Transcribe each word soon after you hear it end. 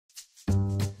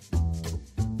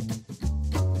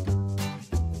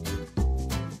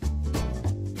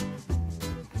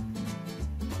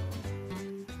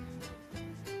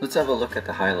Let's have a look at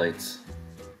the highlights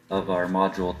of our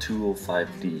module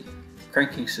 205D,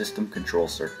 Cranking System Control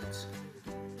Circuits.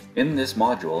 In this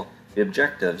module, the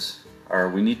objectives are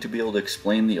we need to be able to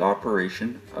explain the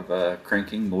operation of a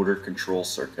cranking motor control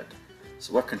circuit.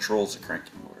 So what controls a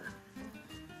cranking motor?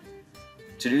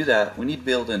 To do that, we need to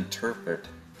be able to interpret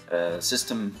a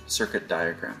system circuit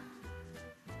diagram.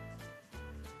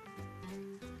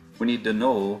 We need to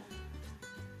know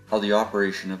how the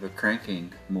operation of a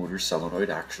cranking motor solenoid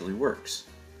actually works.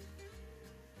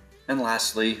 And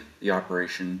lastly, the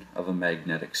operation of a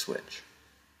magnetic switch.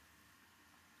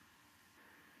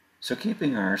 So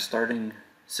keeping our starting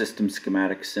system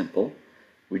schematic simple,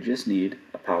 we just need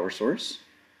a power source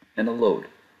and a load.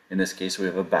 In this case we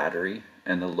have a battery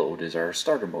and the load is our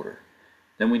starter motor.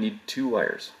 Then we need two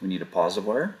wires. We need a positive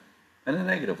wire and a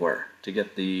negative wire to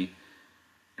get the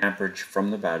amperage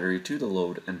from the battery to the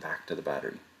load and back to the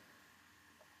battery.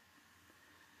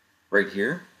 Right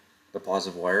here, the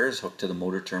positive wire is hooked to the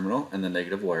motor terminal and the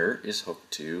negative wire is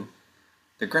hooked to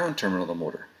the ground terminal of the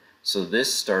motor. So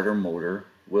this starter motor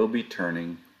will be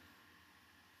turning.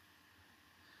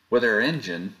 With our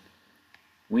engine,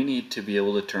 we need to be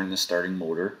able to turn the starting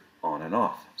motor on and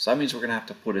off. So that means we're going to have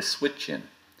to put a switch in.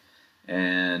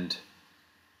 And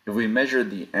if we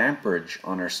measured the amperage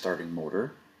on our starting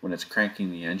motor when it's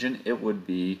cranking the engine, it would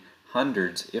be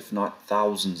hundreds, if not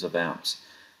thousands of amps.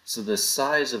 So the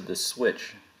size of the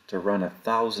switch to run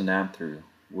 1,000 amp through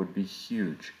would be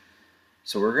huge.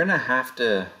 So we're going to have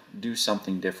to do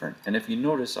something different. And if you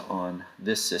notice on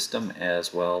this system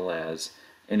as well as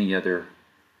any other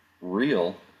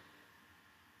real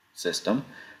system,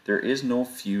 there is no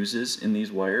fuses in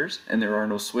these wires and there are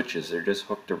no switches. They're just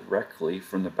hooked directly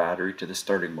from the battery to the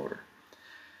starting motor.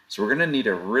 So we're going to need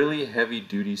a really heavy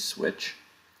duty switch.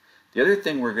 The other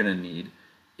thing we're going to need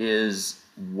is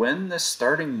when the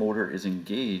starting motor is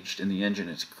engaged and the engine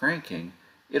is cranking,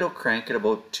 it'll crank at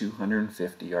about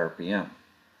 250 RPM.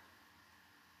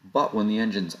 But when the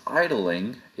engine's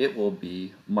idling, it will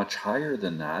be much higher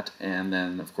than that, and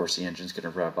then of course the engine's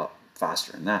going to rev up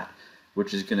faster than that,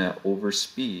 which is going to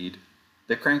overspeed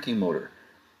the cranking motor.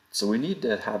 So we need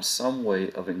to have some way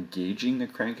of engaging the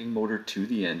cranking motor to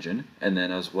the engine, and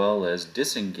then as well as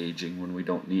disengaging when we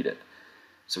don't need it.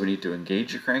 So we need to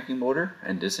engage the cranking motor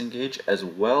and disengage as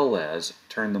well as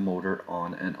turn the motor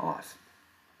on and off.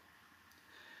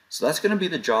 So that's going to be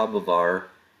the job of our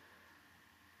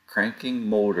cranking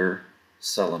motor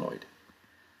solenoid.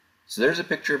 So there's a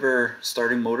picture of our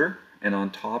starting motor, and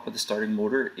on top of the starting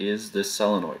motor is the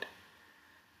solenoid.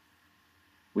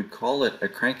 We call it a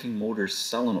cranking motor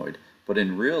solenoid, but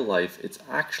in real life it's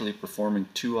actually performing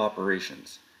two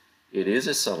operations. It is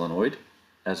a solenoid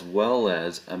as well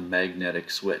as a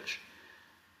magnetic switch.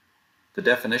 The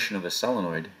definition of a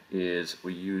solenoid is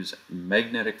we use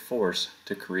magnetic force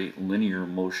to create linear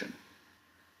motion.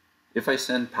 If I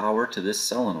send power to this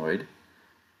solenoid,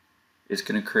 it's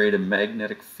going to create a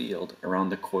magnetic field around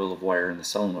the coil of wire in the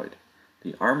solenoid.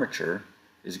 The armature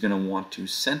is going to want to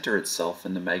center itself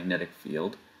in the magnetic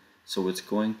field, so it's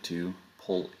going to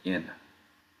pull in.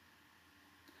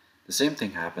 The same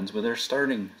thing happens with our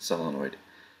starting solenoid.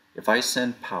 If I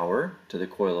send power to the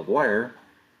coil of wire,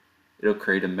 it'll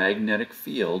create a magnetic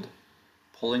field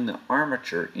pulling the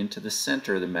armature into the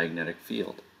center of the magnetic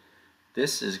field.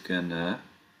 This is going to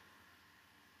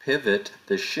pivot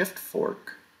the shift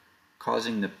fork,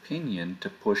 causing the pinion to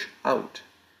push out.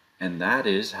 And that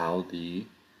is how the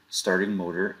starting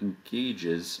motor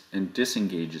engages and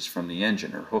disengages from the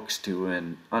engine, or hooks to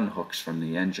and unhooks from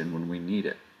the engine when we need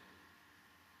it.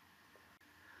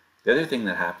 The other thing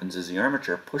that happens is the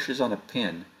armature pushes on a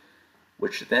pin,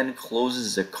 which then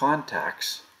closes the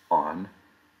contacts on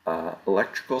an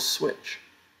electrical switch.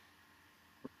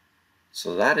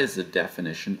 So that is the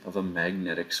definition of a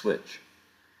magnetic switch.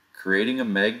 Creating a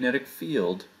magnetic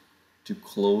field to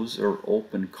close or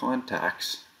open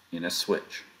contacts in a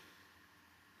switch.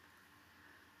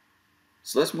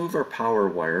 So let's move our power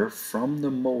wire from the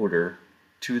motor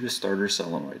to the starter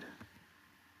solenoid.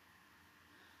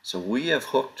 So we have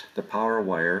hooked the power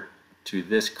wire to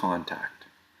this contact,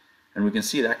 and we can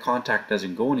see that contact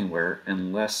doesn't go anywhere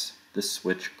unless the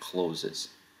switch closes.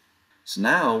 So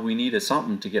now we need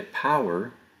something to get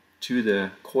power to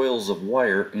the coils of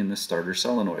wire in the starter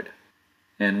solenoid,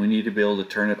 and we need to be able to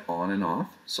turn it on and off.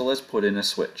 So let's put in a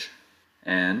switch,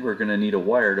 and we're going to need a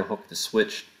wire to hook the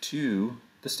switch to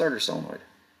the starter solenoid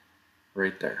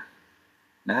right there.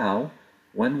 Now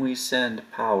when we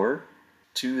send power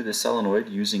to the solenoid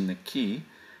using the key,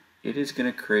 it is going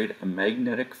to create a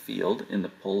magnetic field in the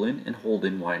pull-in and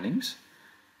hold-in windings.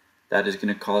 That is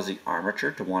going to cause the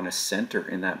armature to want to center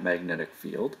in that magnetic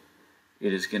field.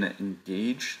 it is going to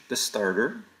engage the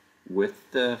starter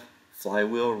with the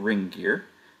flywheel ring gear.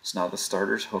 So now the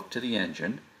starter is hooked to the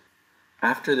engine.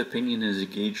 After the pinion is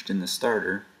engaged in the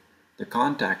starter, the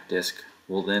contact disc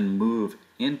will then move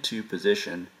into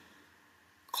position,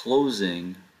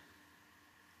 closing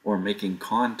or making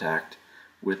contact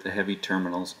with the heavy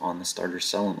terminals on the starter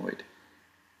solenoid,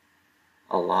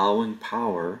 allowing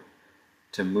power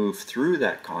to move through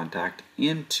that contact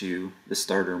into the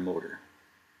starter motor,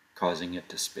 causing it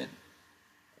to spin.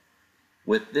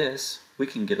 With this, we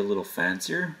can get a little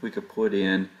fancier. We could put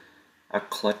in a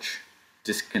clutch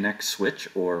disconnect switch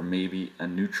or maybe a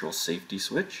neutral safety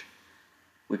switch.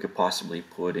 We could possibly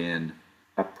put in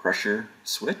a pressure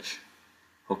switch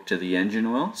hooked to the engine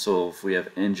oil, so if we have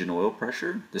engine oil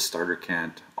pressure, the starter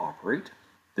can't operate.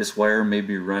 This wire may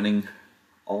be running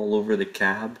all over the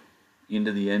cab,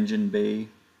 into the engine bay,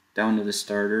 down to the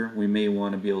starter. We may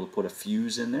want to be able to put a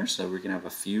fuse in there so we can have a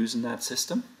fuse in that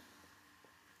system.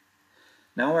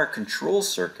 Now our control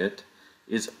circuit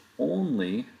is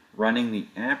only running the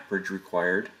amperage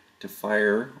required to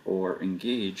fire or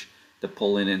engage the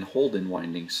pull-in and hold-in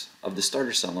windings of the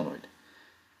starter solenoid.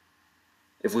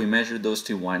 If we measured those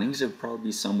two windings, it would probably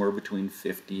be somewhere between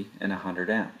 50 and 100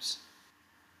 amps.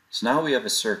 So now we have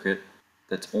a circuit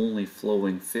that's only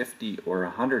flowing 50 or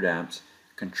 100 amps,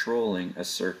 controlling a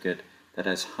circuit that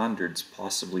has hundreds,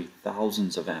 possibly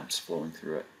thousands of amps flowing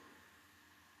through it.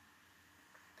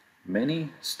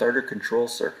 Many starter control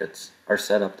circuits are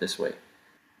set up this way.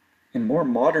 In more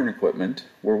modern equipment,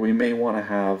 where we may want to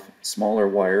have smaller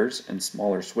wires and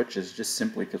smaller switches just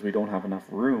simply because we don't have enough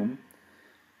room,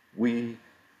 we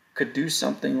could do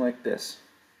something like this.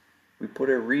 We put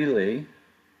a relay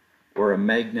or a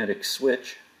magnetic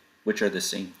switch, which are the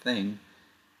same thing,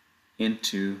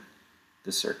 into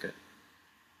the circuit.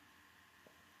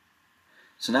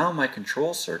 So now my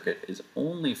control circuit is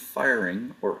only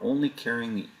firing or only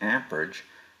carrying the amperage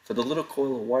for the little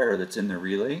coil of wire that's in the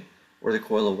relay or the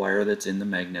coil of wire that's in the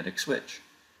magnetic switch.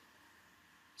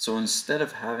 So instead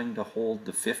of having to hold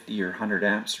the 50 or 100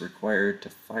 amps required to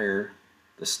fire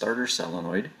the starter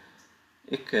solenoid,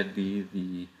 it could be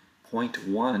the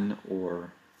 0.1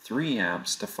 or 3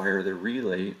 amps to fire the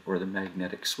relay or the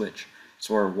magnetic switch.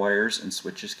 So our wires and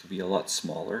switches could be a lot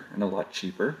smaller and a lot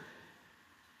cheaper,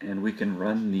 and we can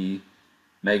run the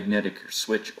magnetic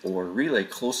switch or relay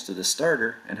close to the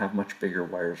starter and have much bigger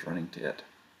wires running to it.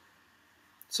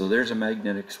 So there's a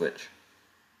magnetic switch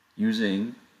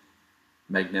using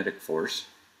magnetic force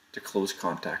to close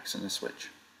contacts in a switch.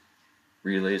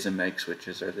 Relays and mag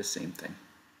switches are the same thing.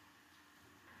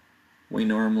 We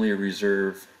normally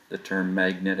reserve the term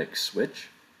magnetic switch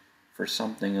for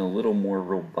something a little more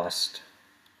robust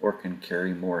or can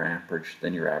carry more amperage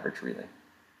than your average relay.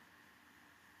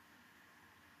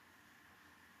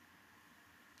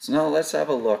 So now let's have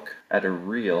a look at a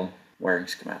real wiring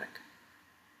schematic.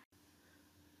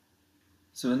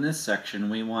 So in this section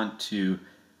we want to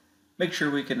make sure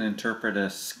we can interpret a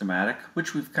schematic,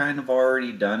 which we've kind of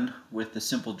already done with the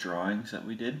simple drawings that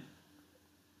we did.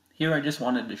 Here I just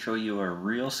wanted to show you a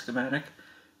real schematic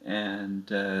and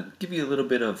give you a little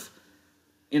bit of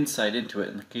insight into it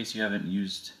in case you haven't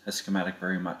used a schematic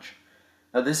very much.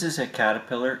 Now this is a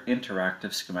Caterpillar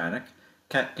interactive schematic.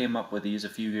 Cat came up with these a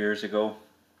few years ago.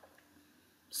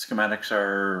 Schematics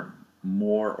are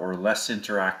more or less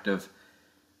interactive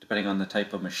depending on the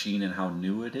type of machine and how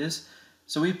new it is.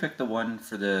 So we picked the one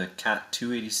for the Cat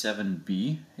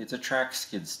 287B. It's a track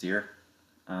skid steer.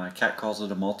 Cat calls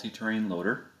it a multi-terrain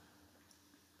loader.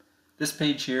 This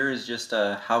page here is just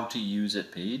a how to use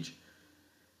it page.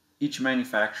 Each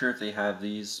manufacturer, if they have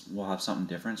these, will have something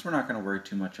different, so we're not going to worry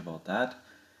too much about that.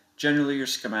 Generally your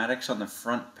schematics on the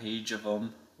front page of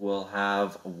them will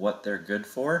have what they're good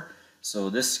for.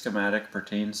 So this schematic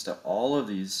pertains to all of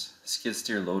these skid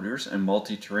steer loaders and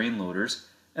multi-terrain loaders,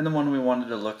 and the one we wanted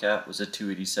to look at was a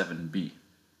 287B.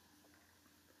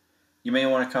 You may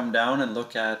want to come down and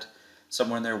look at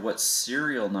somewhere in there what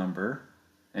serial number,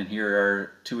 and here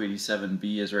our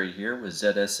 287B is right here with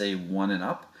ZSA 1 and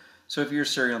up. So if your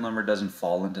serial number doesn't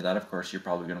fall into that, of course you're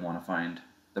probably going to want to find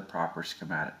the proper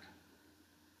schematic.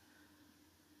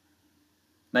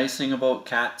 Nice thing about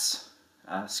Cat's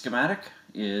schematic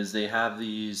is they have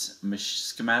these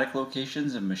schematic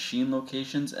locations and machine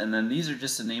locations, and then these are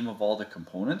just the name of all the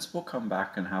components. We'll come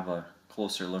back and have a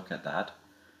closer look at that.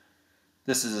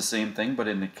 This is the same thing but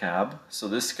in the cab. So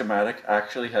this schematic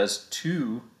actually has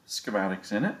two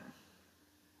schematics in it.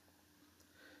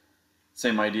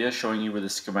 Same idea, showing you where the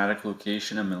schematic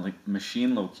location and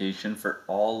machine location for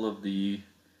all of the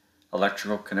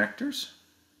electrical connectors.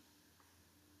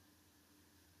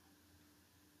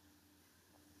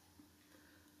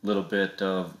 little bit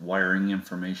of wiring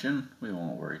information we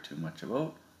won't worry too much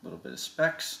about. A little bit of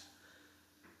specs.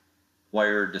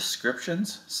 Wire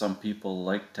descriptions. Some people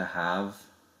like to have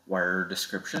wire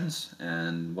descriptions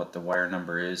and what the wire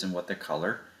number is and what the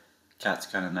color. Cat's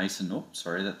kind of nice, and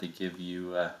sorry that they give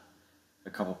you a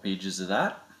couple pages of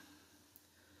that.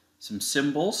 Some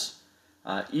symbols.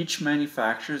 Each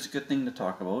manufacturer is a good thing to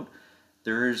talk about.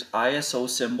 There's ISO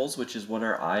symbols, which is what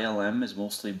our ILM is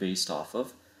mostly based off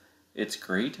of. It's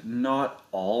great. Not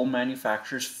all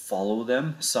manufacturers follow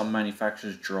them. Some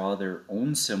manufacturers draw their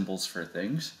own symbols for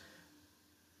things.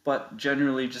 But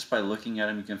generally, just by looking at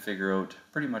them, you can figure out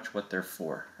pretty much what they're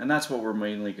for. And that's what we're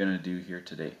mainly going to do here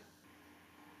today.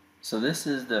 So this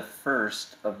is the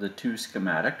first of the two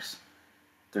schematics.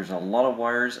 There's a lot of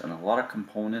wires and a lot of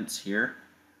components here.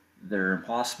 They're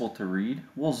impossible to read.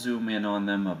 We'll zoom in on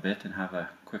them a bit and have a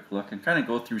quick look and kind of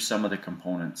go through some of the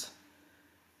components.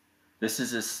 This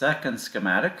is a second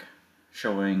schematic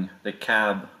showing the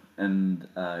cab and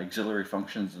auxiliary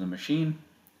functions of the machine,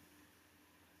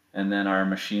 and then our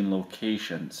machine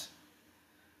locations.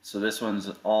 So this one's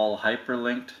all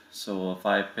hyperlinked. So if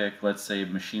I pick, let's say,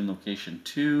 machine location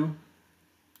 2,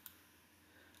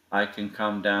 I can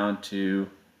come down to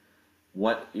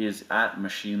what is at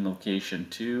machine location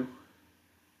 2,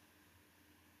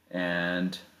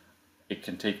 and it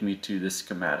can take me to this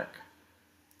schematic.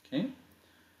 Okay.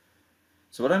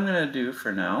 So what I'm going to do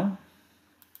for now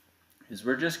is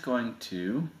we're just going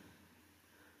to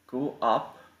go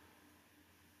up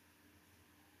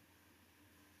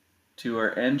to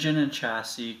our engine and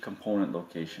chassis component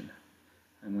location.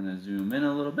 I'm going to zoom in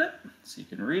a little bit so you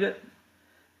can read it.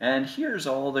 And here's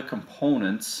all the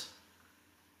components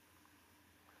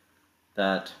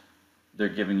that they're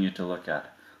giving you to look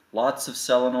at. Lots of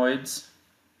solenoids.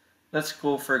 Let's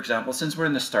go, for example, since we're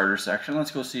in the starter section,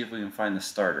 let's go see if we can find the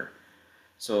starter.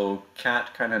 So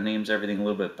CAT kind of names everything a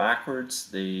little bit backwards.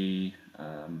 The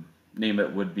name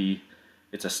it would be,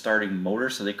 it's a starting motor,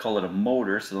 so they call it a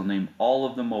motor, so they'll name all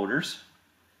of the motors.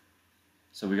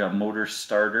 So we got motor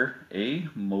starter A,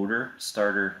 motor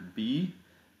starter B,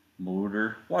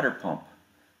 motor water pump.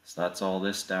 So that's all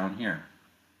this down here.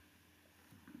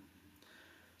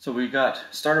 So we got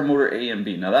starter motor A and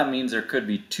B. Now that means there could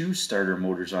be two starter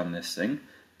motors on this thing,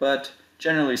 but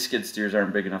generally skid steers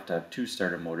aren't big enough to have two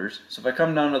starter motors. So if I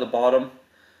come down to the bottom,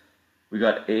 we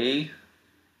got A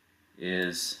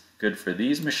is good for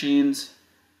these machines,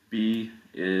 B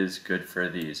is good for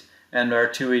these. And our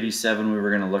 287 we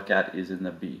were going to look at is in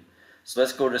the B. So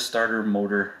let's go to starter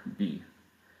motor B.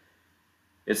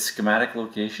 Its schematic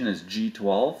location is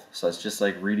G12, so it's just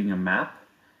like reading a map.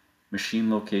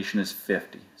 Machine location is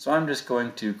 50. So I'm just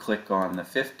going to click on the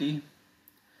 50,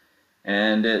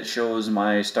 and it shows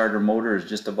my starter motor is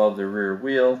just above the rear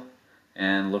wheel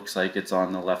and looks like it's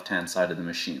on the left hand side of the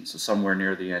machine, so somewhere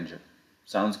near the engine.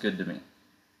 Sounds good to me.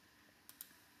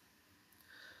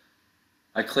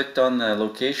 I clicked on the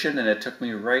location and it took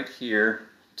me right here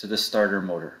to the starter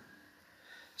motor.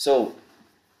 So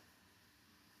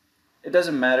it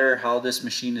doesn't matter how this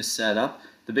machine is set up.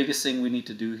 The biggest thing we need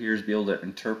to do here is be able to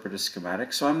interpret a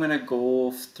schematic. So I'm going to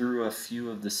go through a few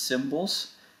of the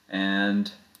symbols and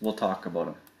we'll talk about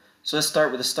them. So let's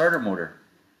start with the starter motor.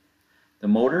 The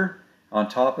motor, on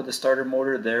top of the starter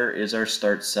motor, there is our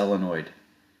start solenoid.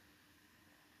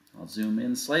 I'll zoom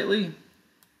in slightly.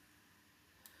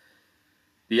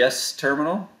 The S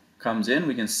terminal comes in.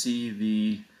 We can see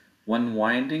the one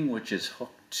winding which is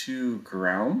hooked to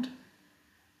ground.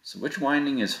 So which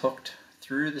winding is hooked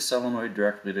through the solenoid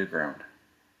directly to ground?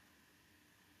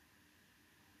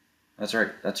 That's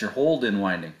right, that's your hold-in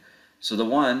winding. So the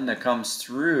one that comes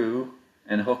through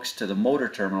and hooks to the motor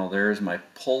terminal, there's my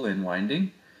pull-in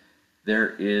winding.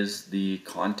 There is the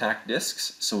contact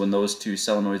discs. So when those two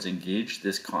solenoids engage,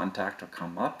 this contact will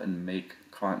come up and make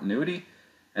continuity,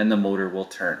 and the motor will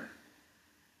turn.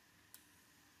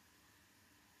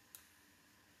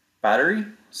 Battery,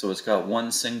 so it's got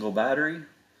one single battery,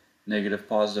 negative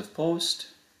positive post.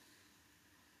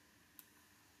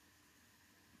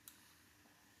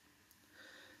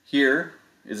 Here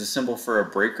is a symbol for a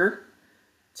breaker.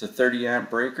 It's a 30 amp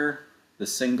breaker. The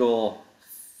single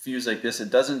fuse like this, it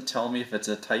doesn't tell me if it's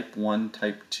a type 1,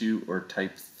 type 2, or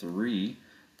type 3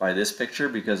 by this picture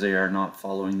because they are not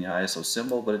following the ISO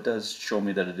symbol, but it does show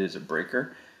me that it is a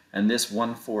breaker. And this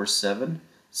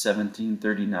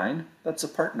 1471739, that's a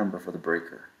part number for the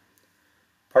breaker.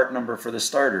 Part number for the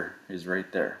starter is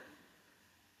right there.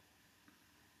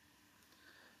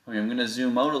 Okay, I'm going to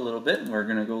zoom out a little bit and we're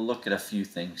going to go look at a few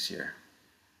things here.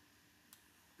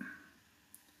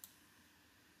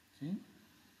 Okay.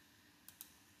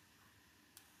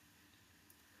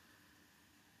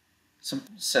 some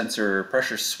sensor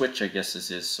pressure switch, I guess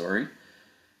this is, sorry,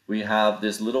 we have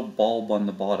this little bulb on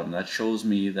the bottom that shows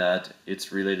me that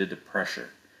it's related to pressure.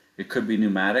 It could be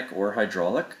pneumatic or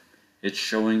hydraulic. It's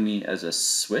showing me as a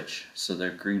switch, so the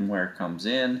green wire comes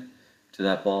in to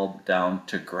that bulb down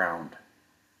to ground.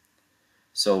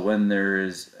 So when there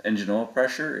is engine oil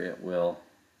pressure,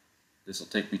 this will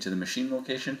take me to the machine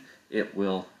location, it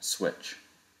will switch.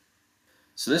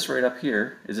 So this right up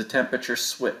here is a temperature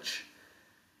switch.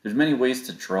 There's many ways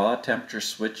to draw temperature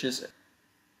switches.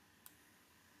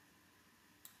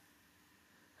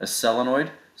 A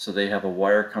solenoid, so they have a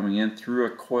wire coming in through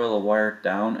a coil of wire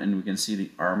down, and we can see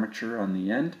the armature on the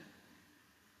end.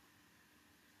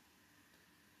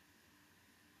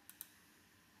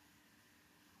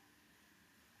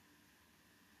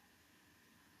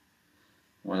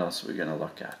 What else are we going to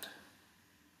look at?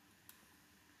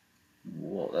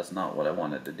 Whoa, that's not what I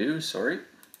wanted to do, sorry.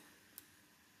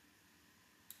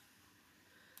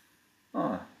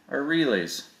 Our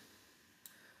relays.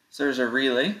 So there's a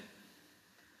relay,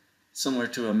 similar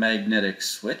to a magnetic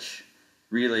switch.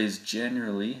 Relays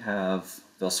generally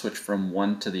they'll switch from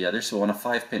one to the other. So on a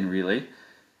 5-pin relay,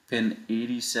 pin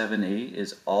 87A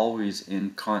is always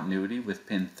in continuity with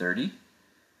pin 30.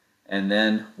 And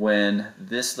then when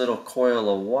this little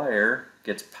coil of wire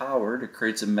gets powered, it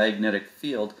creates a magnetic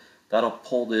field that'll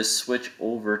pull this switch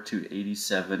over to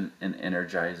 87 and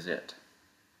energize it.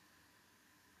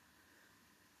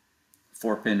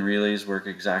 4-pin relays work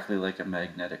exactly like a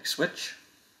magnetic switch.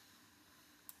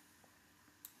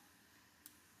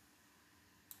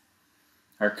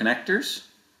 Our connectors,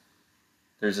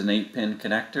 there's an 8-pin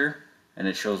connector, and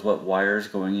it shows what wire is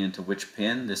going into which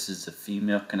pin. This is the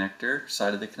female connector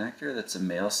side of the connector, that's the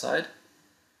male side.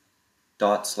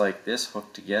 Dots like this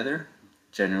hooked together,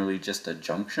 generally just a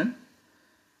junction.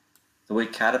 The way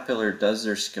Caterpillar does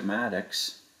their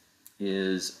schematics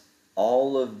is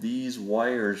all of these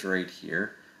wires right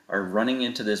here are running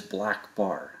into this black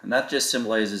bar, and that just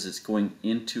symbolizes it's going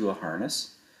into a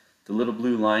harness. The little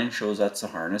blue line shows that's the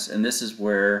harness, and this is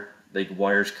where the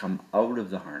wires come out of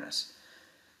the harness.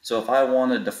 So if I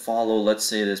wanted to follow, let's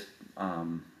say this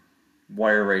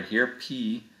wire right here,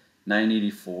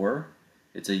 P984,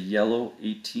 it's a yellow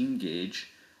 18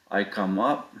 gauge. I come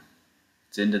up,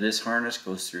 it's into this harness,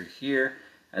 goes through here,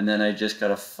 and then I just got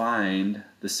to find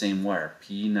the same wire,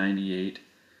 P98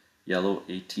 yellow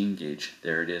 18 gauge.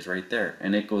 There it is right there,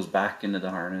 and it goes back into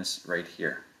the harness right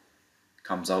here.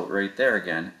 Comes out right there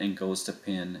again and goes to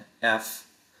pin F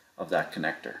of that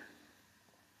connector.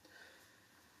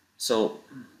 So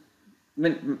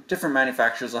different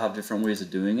manufacturers will have different ways of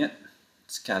doing it.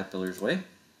 It's Caterpillar's way.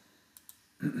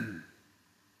 I'm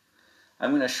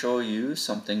going to show you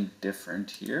something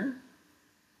different here.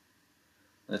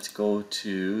 Let's go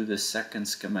to the second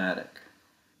schematic.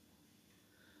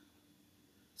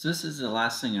 So this is the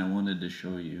last thing I wanted to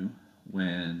show you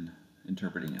when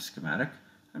interpreting a schematic.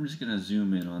 I'm just going to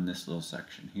zoom in on this little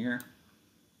section here.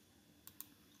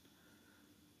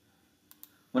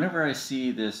 Whenever I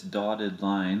see this dotted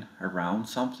line around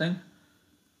something,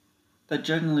 that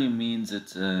generally means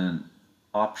it's an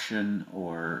option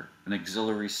or an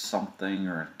auxiliary something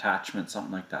or attachment,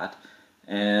 something like that.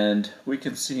 And we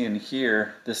can see in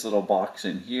here, this little box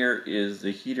in here is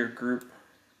the heater group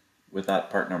with that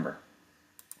part number.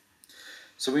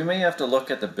 So we may have to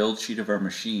look at the build sheet of our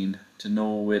machine to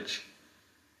know which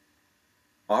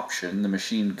option the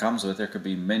machine comes with. There could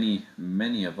be many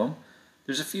of them.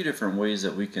 There's a few different ways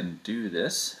that we can do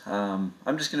this. I'm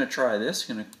just going to try this.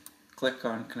 I'm going to click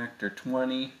on connector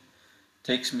 20.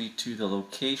 Takes me to the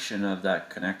location of that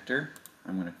connector.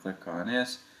 I'm going to click on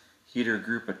this. Heater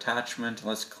group attachment.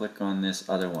 Let's click on this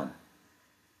other one.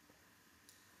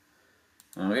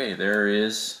 Okay, there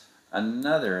is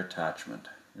another attachment.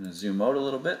 I'm going to zoom out a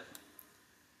little bit.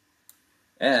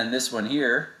 And this one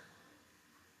here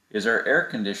is our air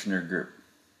conditioner group.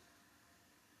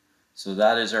 So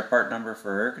that is our part number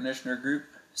for our air conditioner group.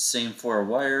 Same 4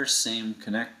 wires, same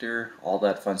connector, all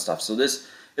that fun stuff. So this,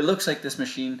 it looks like this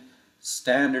machine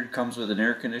standard comes with an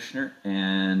air conditioner,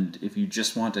 and if you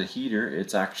just want a heater,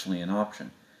 it's actually an option.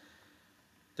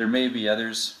 There may be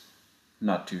others,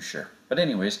 not too sure. But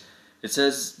anyways, it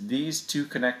says these 2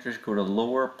 connectors go to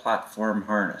lower platform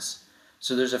harness.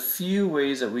 So there's a few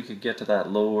ways that we could get to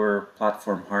that lower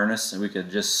platform harness, and we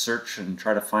could just search and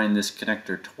try to find this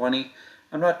connector 20.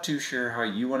 I'm not too sure how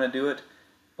you want to do it,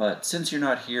 but since you're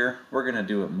not here, we're going to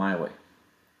do it my way.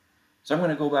 So I'm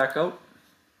going to go back out.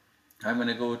 I'm going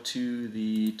to go to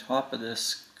the top of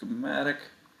this schematic.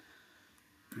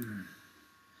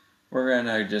 We're going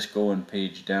to just go and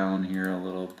page down here a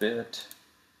little bit.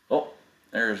 Oh,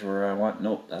 there's where I want.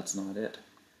 Nope, that's not it.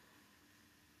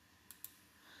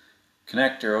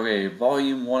 Connector, okay,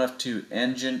 volume 1 of 2,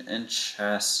 engine and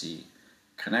chassis.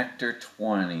 Connector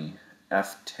 20,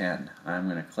 F10. I'm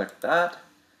going to click that,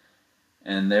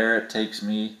 and there it takes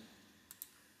me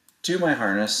to my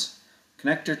harness.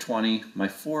 Connector 20, my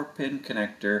 4-pin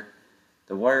connector,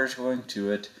 the wires going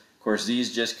to it. Of course,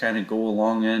 these just kind of go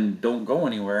along and don't go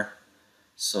anywhere.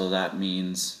 So that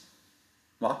means,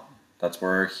 well, that's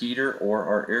where our heater or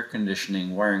our air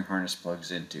conditioning wiring harness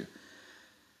plugs into.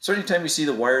 So anytime you see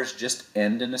the wires just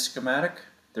end in a schematic,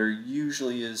 there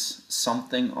usually is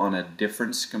something on a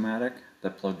different schematic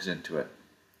that plugs into it.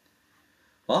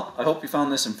 Well, I hope you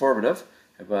found this informative,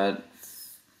 but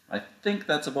I think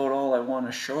that's about all I want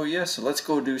to show you, so let's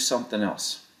go do something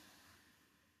else.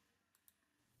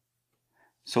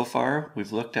 So far,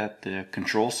 we've looked at the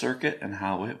control circuit and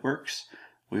how it works.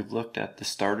 We've looked at the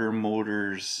starter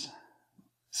motor's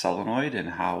solenoid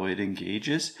and how it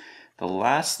engages. The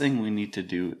last thing we need to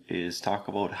do is talk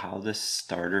about how the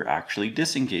starter actually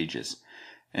disengages.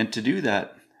 And to do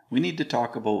that, we need to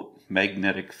talk about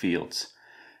magnetic fields.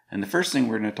 And the first thing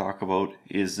we're going to talk about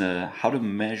is how to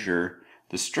measure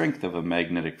the strength of a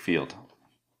magnetic field.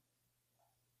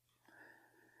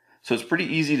 So it's pretty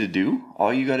easy to do.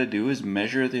 All you got to do is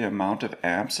measure the amount of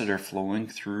amps that are flowing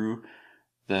through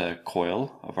the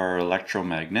coil of our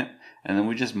electromagnet, and then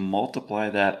we just multiply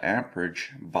that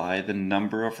amperage by the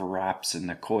number of wraps in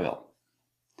the coil.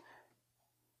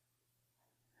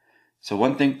 So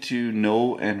one thing to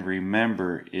know and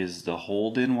remember is the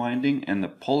hold-in winding and the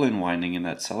pull-in winding in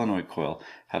that solenoid coil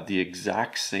have the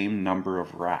exact same number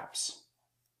of wraps.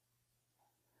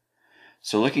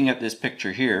 So looking at this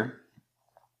picture here,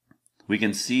 we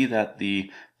can see that the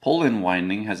pull-in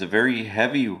winding has a very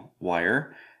heavy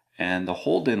wire and the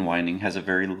hold-in winding has a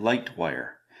very light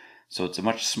wire. So it's a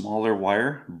much smaller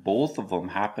wire. Both of them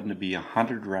happen to be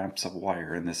 100 wraps of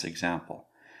wire in this example.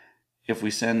 If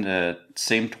we send the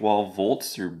same 12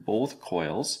 volts through both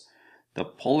coils, the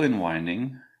pull-in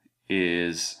winding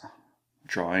is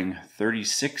drawing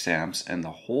 36 amps and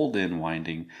the hold-in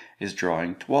winding is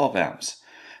drawing 12 amps.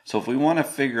 So if we want to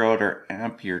figure out our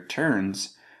ampere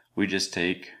turns, we just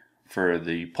take, for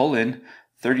the pull-in,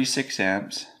 36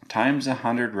 amps times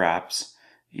 100 wraps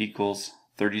equals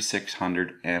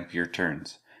 3600 ampere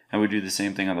turns. And we do the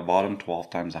same thing on the bottom, 12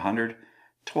 times 100,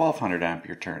 1200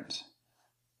 ampere turns.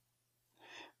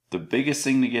 The biggest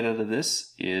thing to get out of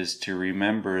this is to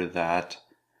remember that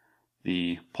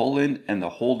the pull-in and the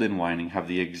hold-in winding have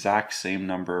the exact same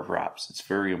number of wraps. It's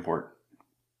very important.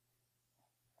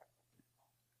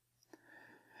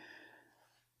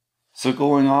 So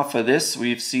going off of this,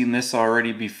 we've seen this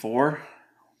already before.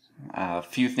 A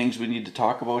few things we need to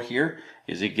talk about here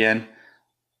is, again,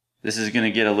 this is going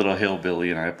to get a little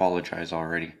hillbilly and I apologize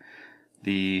already.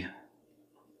 The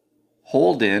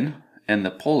hold-in and the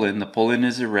pull-in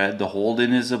is a red, the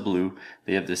hold-in is a blue.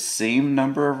 They have the same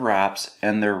number of wraps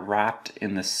and they're wrapped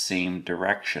in the same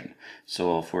direction.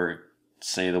 So if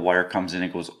say the wire comes in,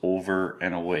 it goes over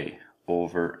and away,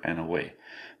 over and away.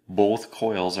 Both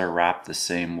coils are wrapped the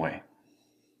same way.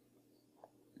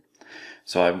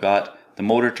 So I've got the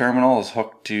motor terminal is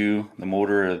hooked to the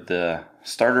motor of the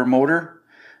starter motor.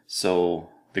 So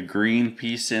the green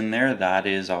piece in there, that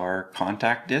is our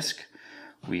contact disc.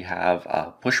 We have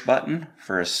a push button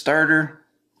for a starter,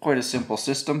 quite a simple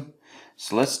system.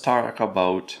 So let's talk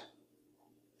about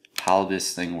how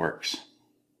this thing works.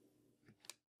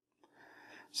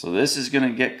 So this is going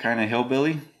to get kind of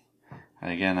hillbilly.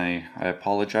 Again, I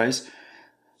apologize.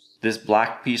 This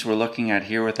black piece we're looking at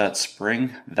here with that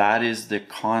spring, that is the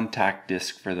contact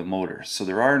disc for the motor. So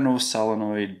there are no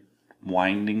solenoid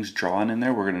windings drawn in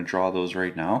there. We're going to draw those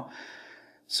right now.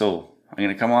 So I'm going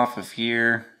to come off of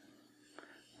here.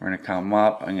 We're going to come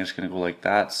up. I'm just going to go like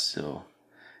that. So,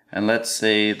 and let's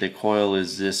say the coil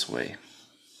is this way.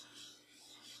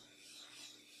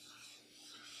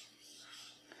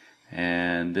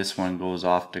 And this one goes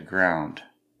off to ground.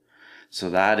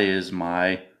 So that is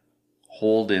my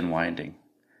hold-in winding.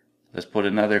 Let's put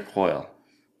another coil.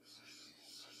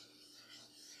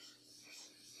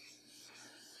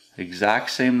 Exact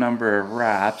same number of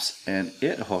wraps and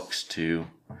it hooks to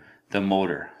the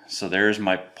motor. So there's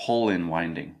my pull-in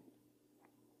winding.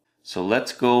 So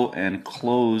let's go and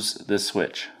close the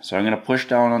switch. So I'm going to push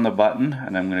down on the button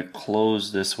and I'm going to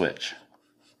close the switch.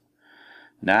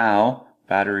 Now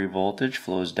battery voltage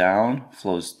flows down,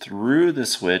 flows through the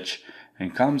switch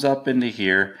and comes up into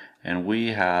here, and we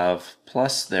have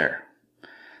plus there.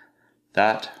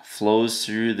 That flows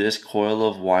through this coil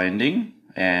of winding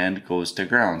and goes to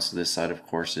ground. So this side of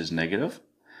course is negative.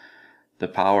 The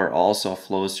power also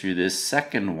flows through this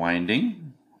second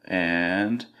winding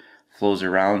and flows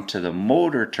around to the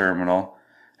motor terminal,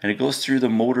 and it goes through the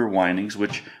motor windings,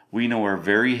 which we know are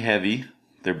very heavy.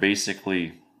 They're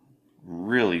basically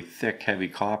really thick, heavy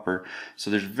copper, so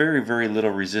there's very little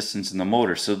resistance in the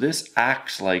motor. So this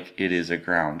acts like it is a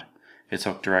ground. It's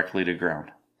hooked directly to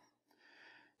ground.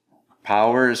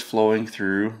 Power is flowing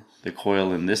through the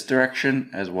coil in this direction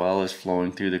as well as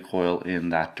flowing through the coil in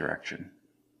that direction.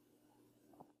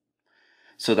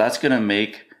 So that's going to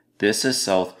make this a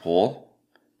south pole,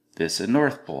 this a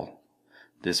north pole.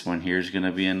 This one here is going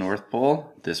to be a north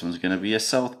pole, this one's going to be a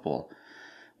south pole.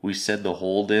 We said the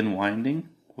hold-in winding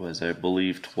was, I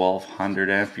believe, 1200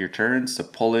 ampere turns. The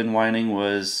pull-in winding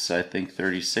was, I think,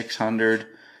 3600.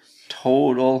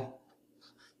 Total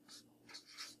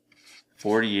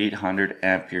 4800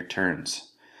 ampere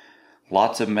turns.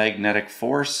 Lots of magnetic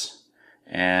force,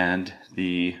 and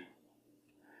the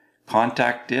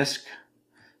contact disc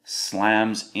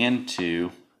slams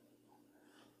into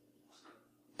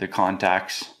the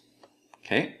contacts.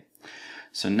 Okay,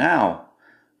 so now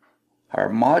our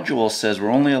module says we're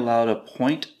only allowed a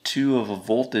 0.2 of a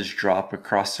voltage drop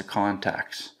across the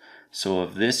contacts. So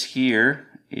if this here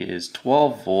is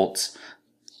 12 volts,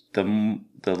 the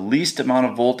least amount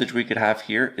of voltage we could have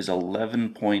here is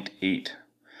 11.8.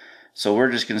 So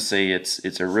we're just going to say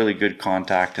it's a really good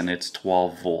contact and it's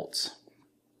 12 volts.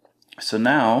 So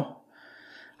now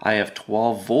I have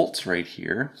 12 volts right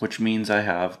here, which means I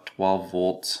have 12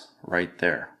 volts right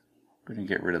there. We're going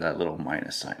to get rid of that little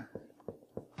minus sign.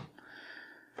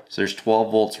 So there's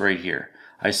 12 volts right here.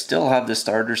 I still have the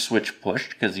starter switch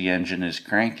pushed because the engine is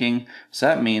cranking, so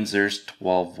that means there's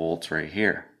 12 volts right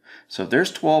here. So if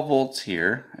there's 12 volts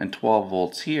here and 12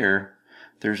 volts here,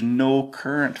 there's no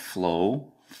current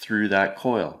flow through that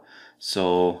coil.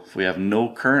 So if we have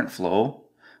no current flow,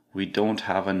 we don't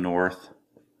have a north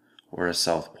or a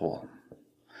south pole.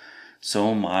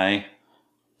 So my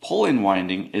pull-in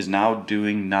winding is now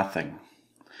doing nothing.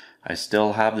 I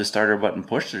still have the starter button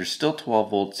pushed. There's still 12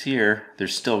 volts here.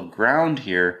 There's still ground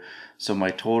here. So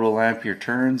my total ampere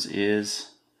turns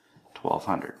is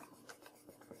 1200.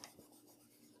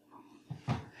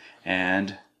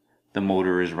 And the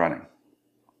motor is running.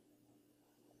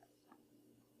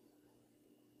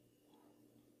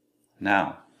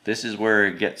 Now, this is where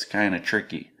it gets kind of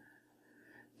tricky.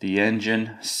 The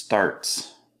engine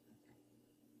starts.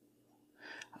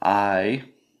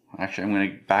 Actually, I'm going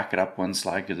to back it up one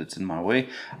slide because it's in my way.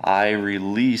 I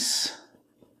release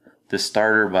the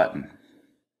starter button.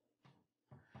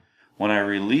 When I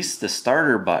release the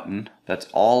starter button, that's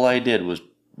all I did was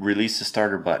release the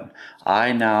starter button.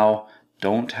 I now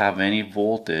don't have any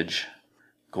voltage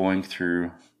going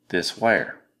through this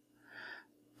wire.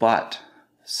 But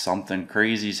something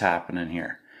crazy's happening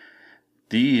here.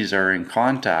 These are in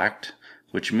contact,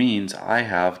 which means I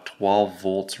have 12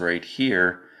 volts right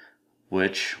here,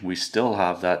 which we still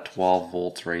have that 12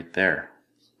 volts right there.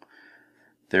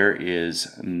 There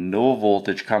is no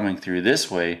voltage coming through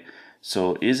this way,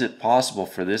 so is it possible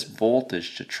for this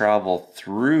voltage to travel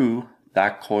through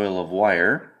that coil of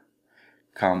wire,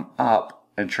 come up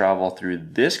and travel through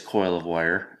this coil of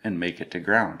wire and make it to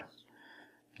ground?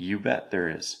 You bet there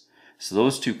is. So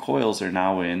those two coils are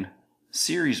now in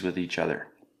series with each other.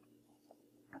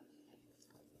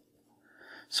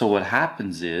 So what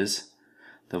happens is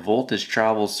the voltage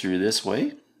travels through this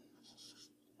way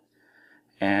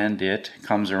and it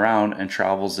comes around and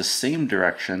travels the same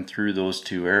direction through those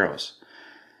two arrows.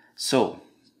 So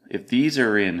if these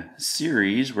are in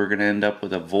series, we're going to end up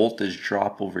with a voltage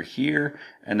drop over here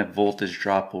and a voltage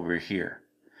drop over here.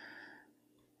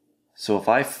 So if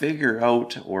I figure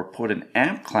out or put an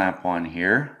amp clamp on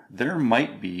here, there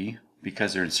might be,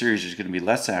 because they're in series, there's going to be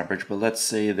less amperage, but let's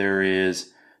say there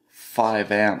is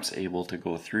 5 amps able to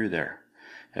go through there.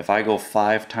 If I go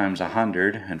 5 times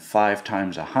 100 and 5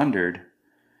 times 100,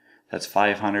 that's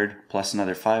 500 plus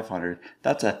another 500.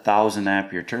 That's 1000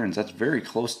 ampere turns. That's very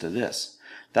close to this.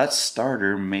 That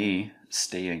starter may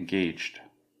stay engaged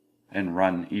and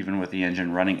run even with the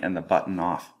engine running and the button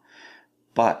off.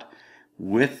 But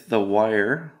with the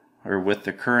wire or with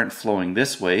the current flowing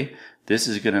this way, this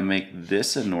is going to make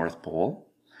this a north pole.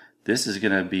 This is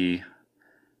going to be,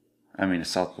 a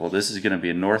south pole. This is going to be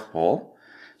a north pole.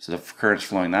 So the current's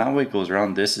flowing that way, goes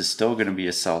around. This is still going to be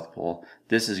a south pole.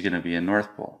 This is going to be a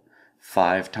north pole.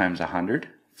 5 times 100,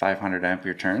 500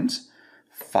 ampere turns.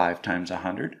 5 times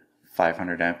 100,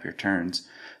 500 ampere turns.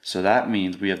 So that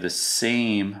means we have the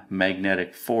same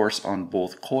magnetic force on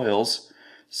both coils.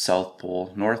 South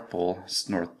pole, north pole,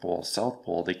 south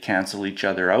pole. They cancel each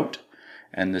other out,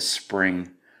 and the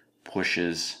spring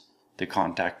pushes the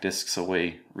contact discs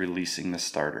away, releasing the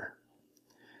starter.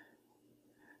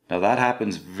 Now that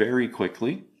happens very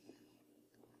quickly.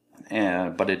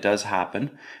 but it does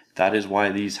happen. That is why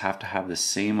these have to have the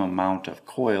same amount of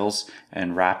coils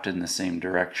and wrapped in the same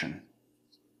direction.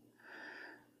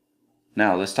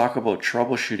 Now let's talk about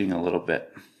troubleshooting a little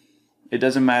bit. It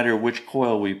doesn't matter which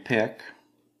coil we pick.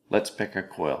 Let's pick a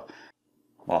coil.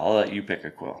 Well, I'll let you pick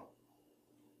a coil.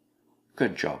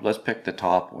 Good job. Let's pick the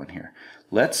top one here.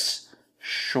 Let's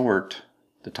short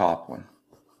the top one.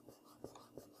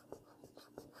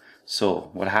 So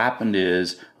what happened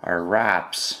is our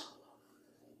wraps,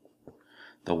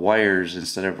 the wires,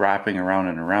 instead of wrapping around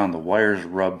and around, the wires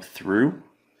rub through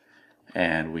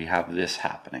and we have this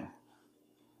happening.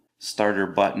 Starter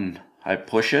button, I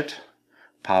push it,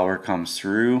 power comes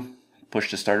through.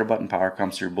 Push the starter button, power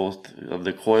comes through both of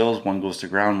the coils. One goes to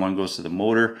ground, one goes to the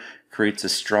motor. Creates a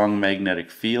strong magnetic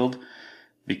field.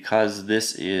 Because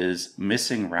this is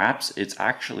missing wraps, it's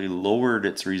actually lowered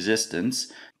its resistance.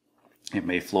 It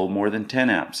may flow more than 10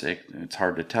 amps. It's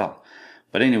hard to tell.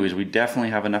 But anyways, we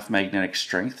definitely have enough magnetic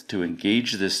strength to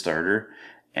engage this starter.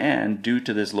 And due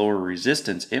to this lower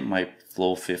resistance, it might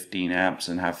flow 15 amps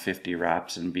and have 50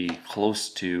 wraps and be close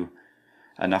to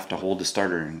enough to hold the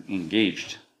starter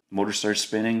engaged. Motor starts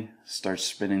spinning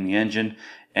the engine.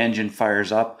 Engine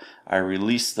fires up. I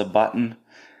release the button.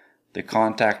 The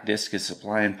contact disc is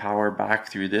supplying power back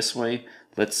through this way.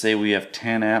 Let's say we have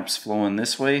 10 amps flowing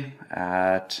this way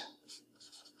at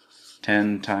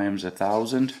 10 times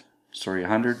 100,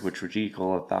 which would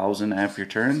equal 1,000 ampere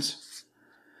turns.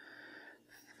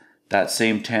 That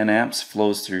same 10 amps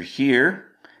flows through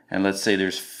here, and let's say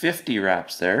there's 50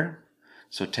 wraps there.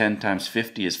 So 10 times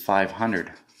 50 is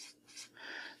 500.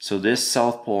 So this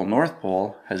south pole, north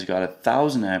pole has got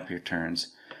 1,000 ampere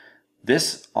turns.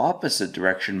 This opposite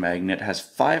direction magnet has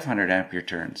 500 ampere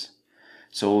turns.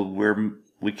 So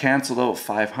we canceled out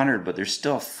 500, but there's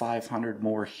still 500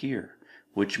 more here,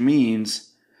 which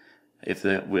means if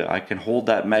I can hold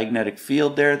that magnetic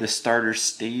field there, the starter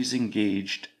stays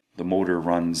engaged. The motor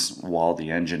runs while the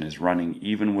engine is running,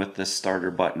 even with the starter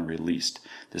button released.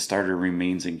 The starter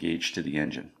remains engaged to the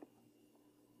engine.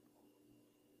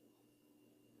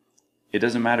 It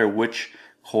doesn't matter which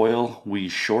coil we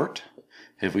short.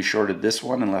 If we shorted this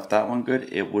one and left that one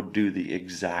good, it would do the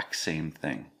exact same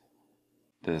thing.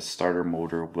 The starter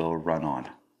motor will run on.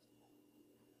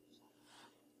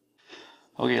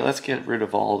 Okay, let's get rid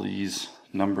of all these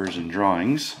numbers and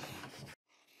drawings.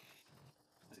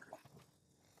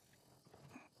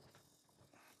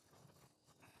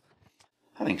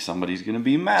 I think somebody's going to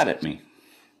be mad at me.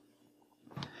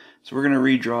 So we're going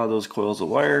to redraw those coils of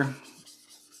wire.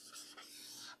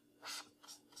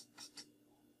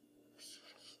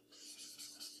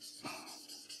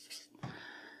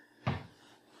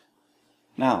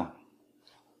 Now,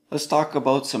 let's talk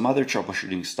about some other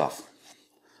troubleshooting stuff.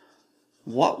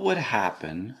 What would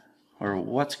happen, or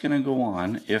what's going to go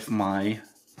on if my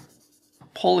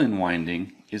pull-in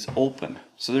winding is open?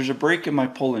 So there's a break in my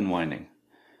pull-in winding.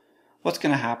 What's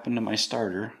going to happen to my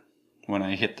starter when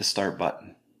I hit the start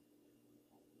button?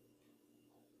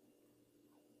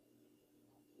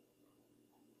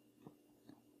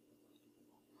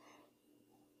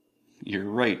 You're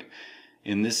right.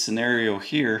 In this scenario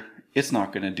here, it's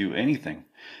not going to do anything.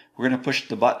 We're going to push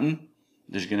the button.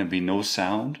 There's going to be no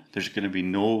sound. There's going to be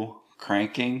no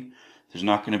cranking. There's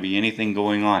not going to be anything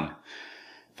going on.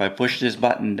 If I push this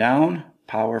button down,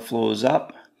 power flows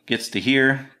up, gets to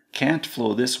here, can't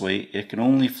flow this way. It can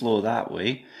only flow that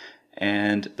way.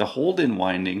 And the hold-in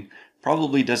winding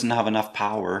probably doesn't have enough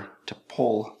power to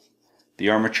pull the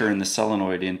armature and the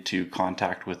solenoid into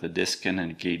contact with the disc and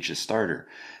engage the starter.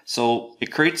 So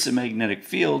it creates a magnetic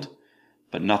field,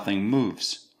 but nothing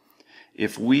moves.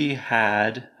 If we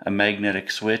had a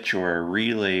magnetic switch or a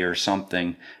relay or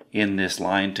something in this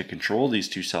line to control these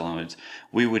two solenoids,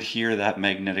 we would hear that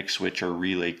magnetic switch or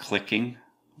relay clicking,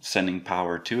 sending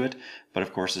power to it, but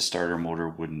of course the starter motor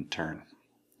wouldn't turn.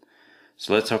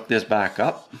 So let's hook this back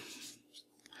up.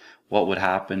 What would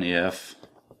happen if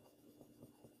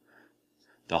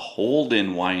the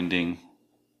hold-in winding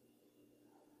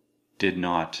did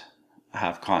not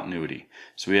have continuity?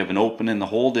 So we have an open in the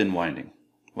hold-in winding.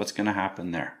 What's going to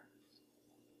happen there?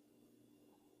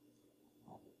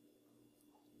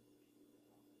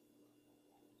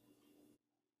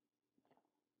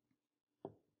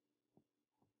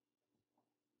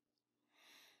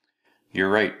 You're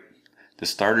right. The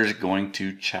starter is going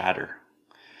to chatter.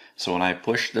 So when I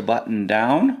push the button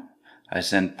down, I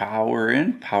send power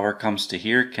in. Power comes to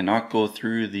here, cannot go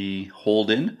through the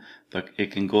hold-in, but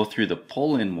it can go through the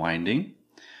pull-in winding.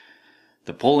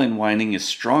 The pull-in winding is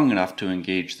strong enough to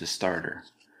engage the starter.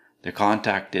 The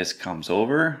contact disc comes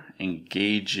over,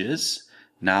 engages.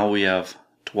 Now we have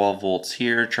 12 volts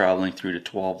here, traveling through to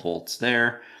 12 volts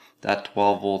there. That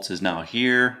 12 volts is now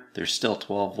here. There's still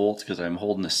 12 volts because I'm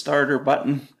holding the starter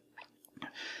button.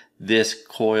 This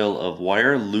coil of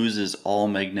wire loses all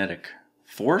magnetic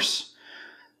force,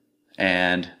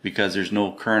 and because there's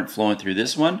no current flowing through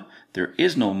this one, there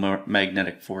is no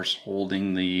magnetic force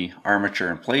holding the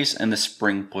armature in place, and the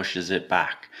spring pushes it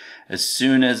back. As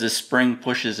soon as the spring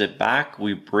pushes it back,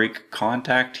 we break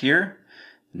contact here.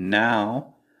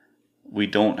 Now we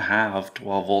don't have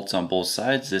 12 volts on both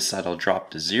sides. This side will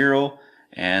drop to 0,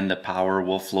 and the power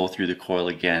will flow through the coil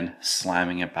again,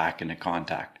 slamming it back into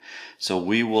contact. So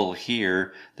we will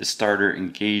hear the starter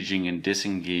engaging and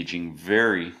disengaging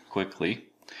very quickly,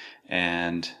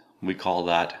 and we call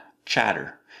that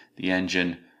chatter. The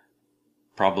engine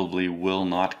probably will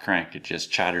not crank. It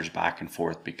just chatters back and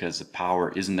forth because the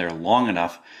power isn't there long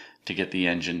enough to get the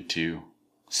engine to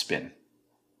spin.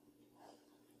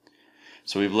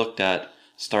 So we've looked at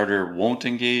starter won't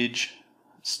engage,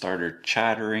 starter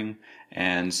chattering,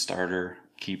 and starter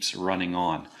keeps running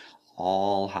on,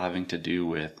 all having to do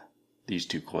with these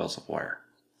two coils of wire.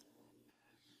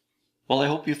 Well, I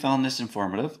hope you found this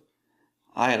informative.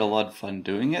 I had a lot of fun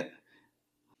doing it.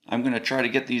 I'm going to try to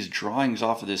get these drawings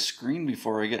off of this screen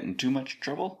before I get in too much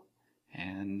trouble,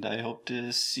 and I hope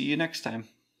to see you next time.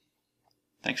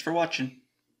 Thanks for watching.